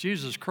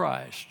 Jesus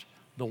Christ,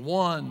 the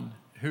one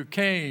who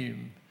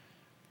came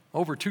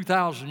over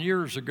 2,000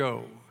 years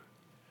ago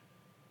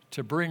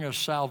to bring us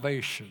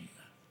salvation.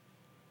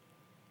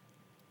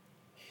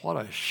 What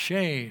a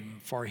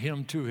shame for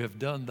him to have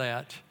done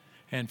that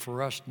and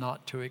for us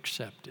not to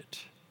accept it.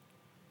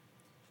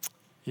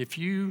 If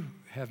you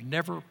have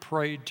never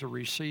prayed to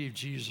receive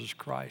Jesus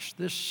Christ,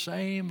 this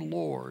same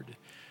Lord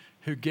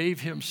who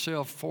gave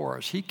himself for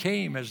us, he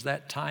came as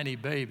that tiny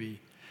baby,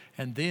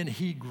 and then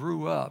he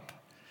grew up.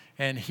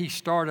 And he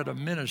started a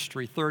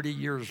ministry 30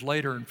 years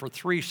later, and for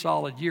 3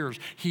 solid years,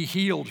 he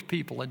healed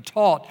people and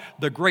taught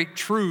the great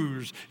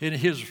truths in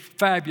his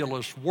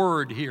fabulous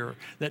word here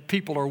that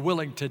people are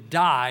willing to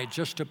die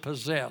just to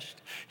possess.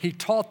 He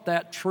taught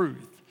that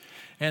truth.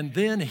 And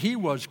then he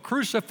was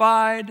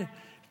crucified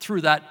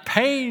through that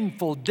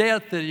painful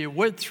death that he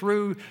went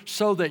through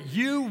so that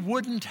you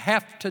wouldn't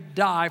have to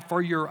die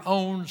for your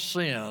own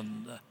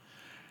sin.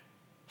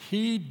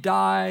 He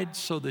died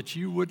so that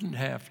you wouldn't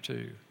have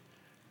to.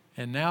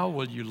 And now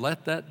will you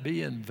let that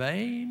be in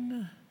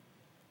vain?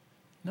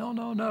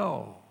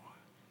 No.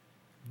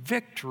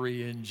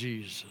 Victory in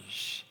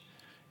Jesus.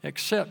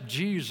 Accept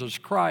Jesus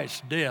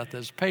Christ's death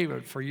as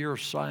payment for your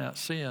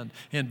sin.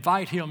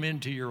 Invite him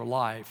into your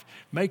life.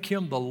 Make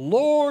him the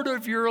Lord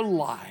of your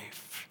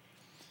life.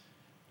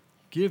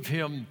 Give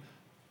him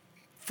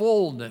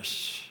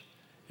fullness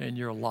in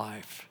your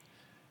life.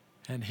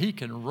 And he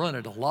can run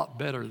it a lot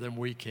better than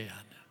we can.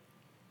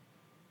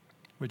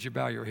 Would you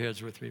bow your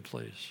heads with me,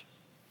 please?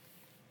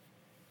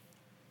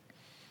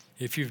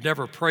 If you've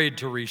never prayed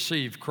to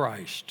receive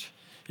Christ,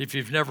 if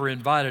you've never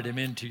invited him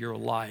into your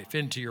life,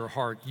 into your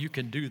heart, you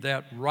can do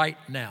that right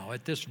now,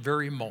 at this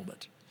very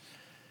moment.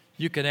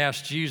 You can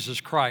ask Jesus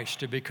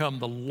Christ to become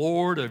the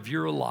Lord of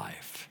your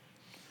life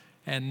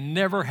and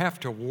never have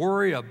to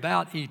worry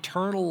about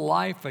eternal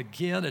life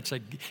again.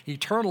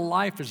 Eternal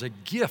life is a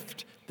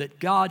gift that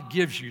God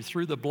gives you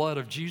through the blood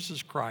of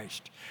Jesus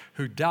Christ,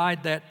 who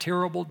died that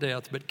terrible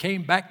death but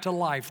came back to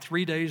life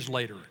 3 days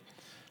later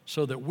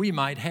so that we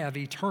might have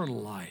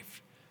eternal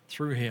life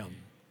through him.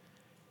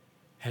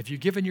 Have you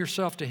given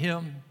yourself to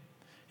him?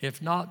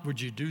 If not,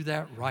 would you do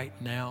that right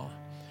now?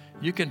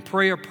 You can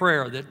pray a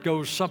prayer that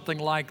goes something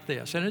like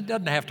this. And it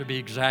doesn't have to be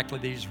exactly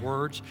these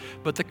words,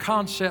 but the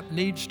concept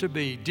needs to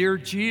be, Dear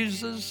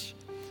Jesus,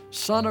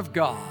 Son of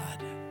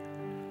God,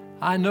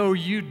 I know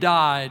you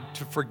died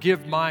to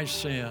forgive my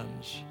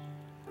sins.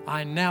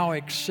 I now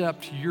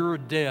accept your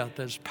death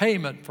as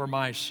payment for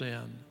my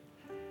sin.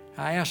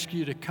 I ask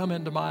you to come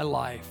into my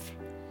life,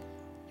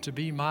 to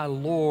be my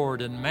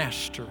Lord and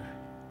Master.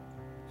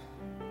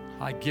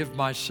 I give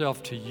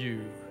myself to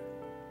you.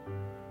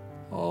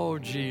 Oh,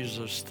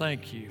 Jesus,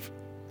 thank you.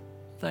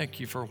 Thank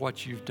you for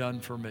what you've done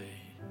for me.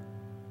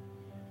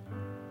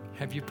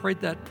 Have you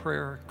prayed that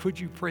prayer? Could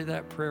you pray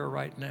that prayer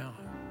right now?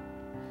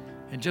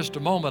 In just a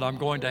moment, I'm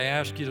going to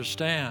ask you to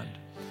stand.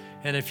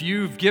 And if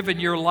you've given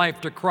your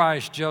life to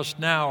Christ just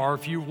now, or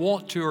if you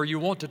want to, or you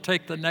want to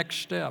take the next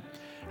step,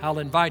 I'll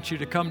invite you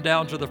to come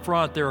down to the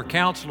front. There are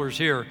counselors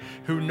here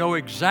who know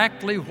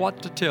exactly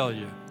what to tell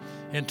you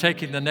in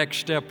taking the next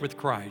step with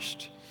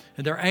Christ.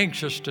 And they're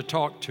anxious to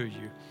talk to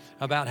you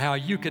about how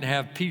you can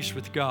have peace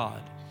with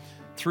God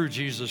through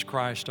Jesus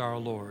Christ our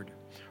Lord.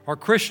 Or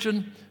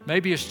Christian,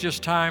 maybe it's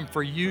just time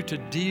for you to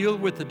deal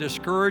with the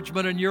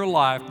discouragement in your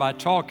life by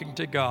talking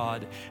to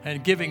God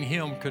and giving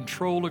Him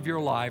control of your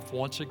life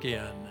once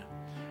again.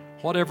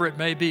 Whatever it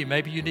may be,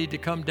 maybe you need to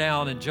come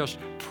down and just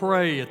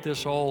pray at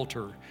this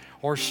altar,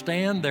 or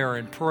stand there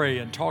and pray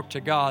and talk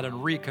to God and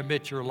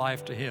recommit your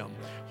life to Him.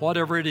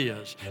 Whatever it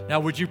is. Now,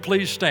 would you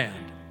please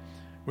stand?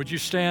 Would you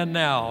stand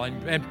now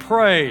and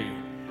pray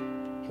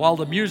while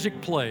the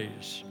music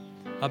plays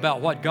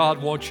about what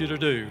God wants you to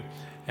do?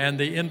 And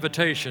the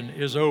invitation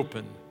is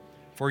open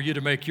for you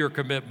to make your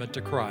commitment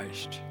to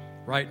Christ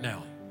right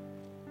now.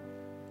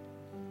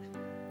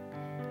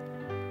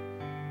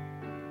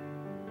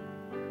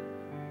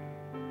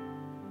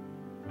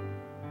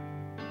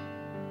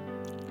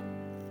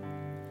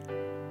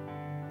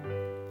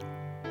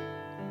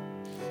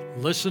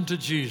 Listen to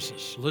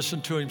Jesus.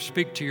 Listen to Him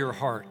speak to your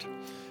heart.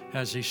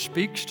 As He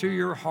speaks to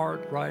your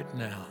heart right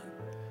now,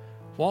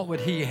 what would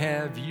He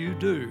have you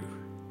do?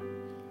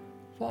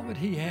 What would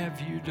He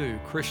have you do,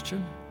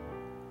 Christian?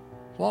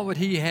 What would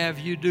He have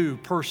you do,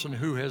 person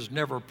who has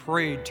never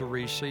prayed to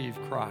receive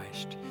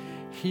Christ?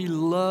 He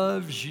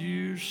loves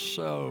you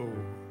so,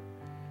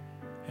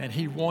 and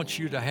He wants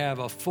you to have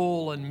a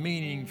full and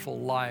meaningful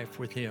life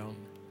with Him.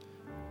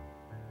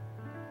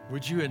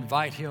 Would you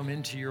invite Him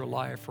into your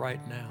life right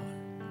now?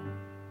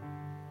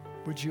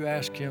 Would you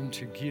ask Him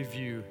to give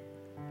you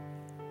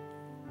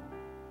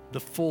the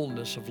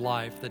fullness of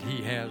life that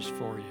He has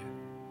for you?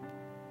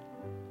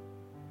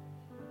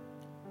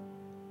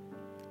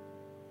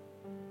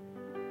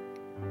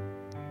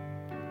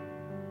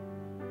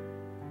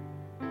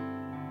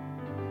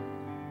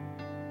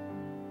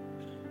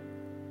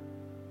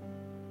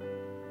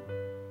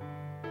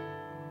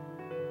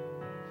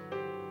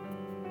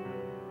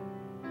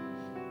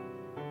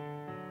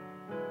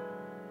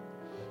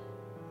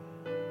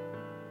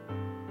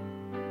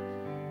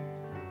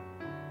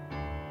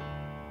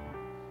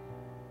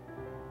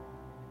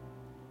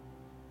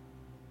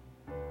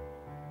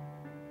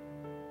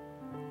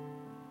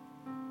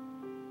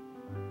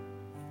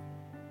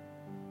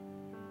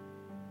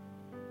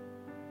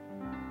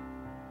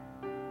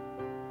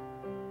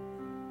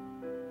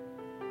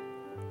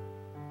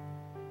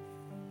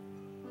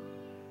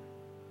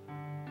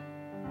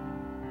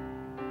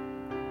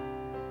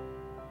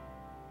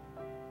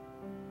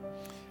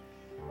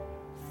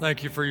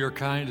 Thank you for your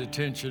kind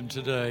attention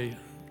today.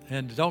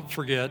 And don't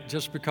forget,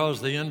 just because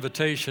the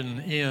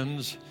invitation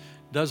ends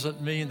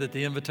doesn't mean that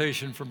the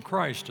invitation from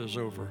Christ is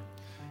over.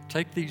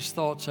 Take these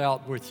thoughts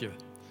out with you,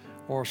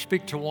 or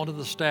speak to one of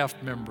the staff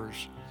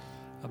members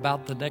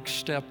about the next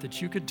step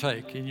that you could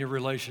take in your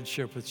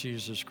relationship with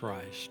Jesus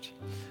Christ.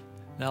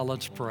 Now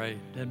let's pray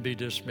and be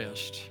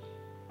dismissed.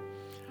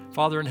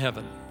 Father in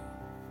heaven,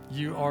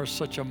 you are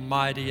such a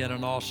mighty and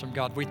an awesome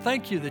God. We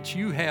thank you that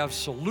you have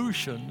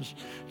solutions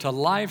to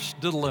life's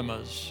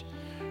dilemmas,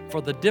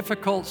 for the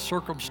difficult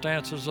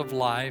circumstances of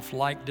life,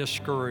 like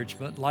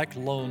discouragement, like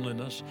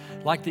loneliness,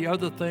 like the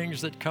other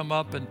things that come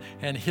up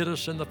and hit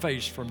us in the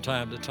face from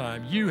time to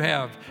time. You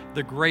have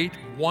the great,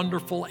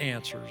 wonderful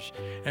answers,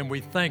 and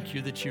we thank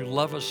you that you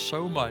love us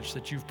so much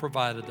that you've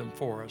provided them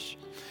for us.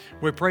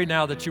 We pray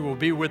now that you will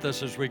be with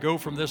us as we go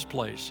from this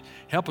place.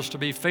 Help us to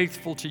be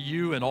faithful to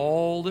you in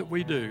all that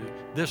we do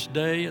this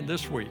day and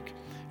this week.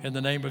 In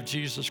the name of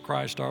Jesus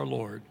Christ our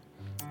Lord,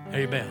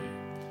 amen.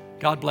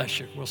 God bless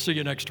you. We'll see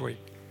you next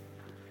week.